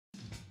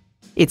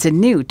It's a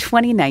new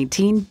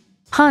 2019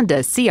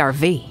 Honda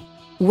CR-V.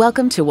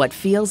 Welcome to what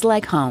feels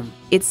like home.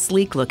 It's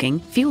sleek-looking,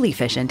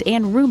 fuel-efficient,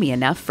 and roomy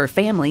enough for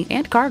family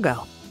and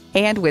cargo.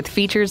 And with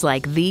features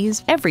like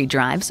these, every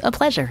drive's a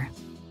pleasure.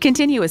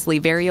 Continuously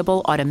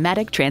variable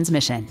automatic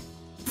transmission,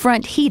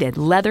 front heated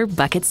leather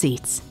bucket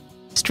seats,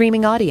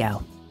 streaming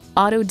audio,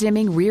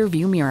 auto-dimming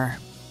rear-view mirror,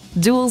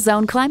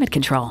 dual-zone climate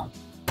control,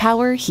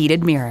 power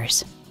heated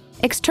mirrors,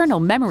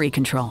 external memory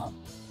control,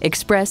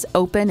 express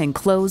open and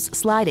close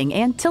sliding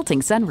and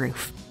tilting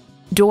sunroof,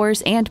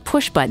 doors and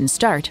push-button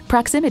start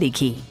proximity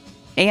key,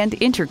 and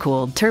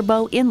intercooled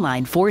turbo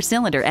inline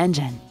 4-cylinder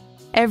engine.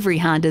 Every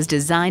Honda's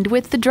designed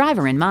with the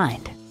driver in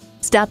mind.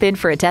 Stop in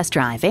for a test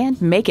drive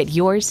and make it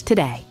yours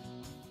today.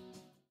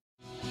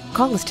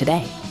 Call us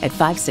today at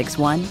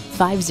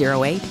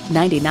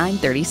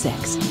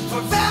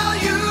 561-508-9936.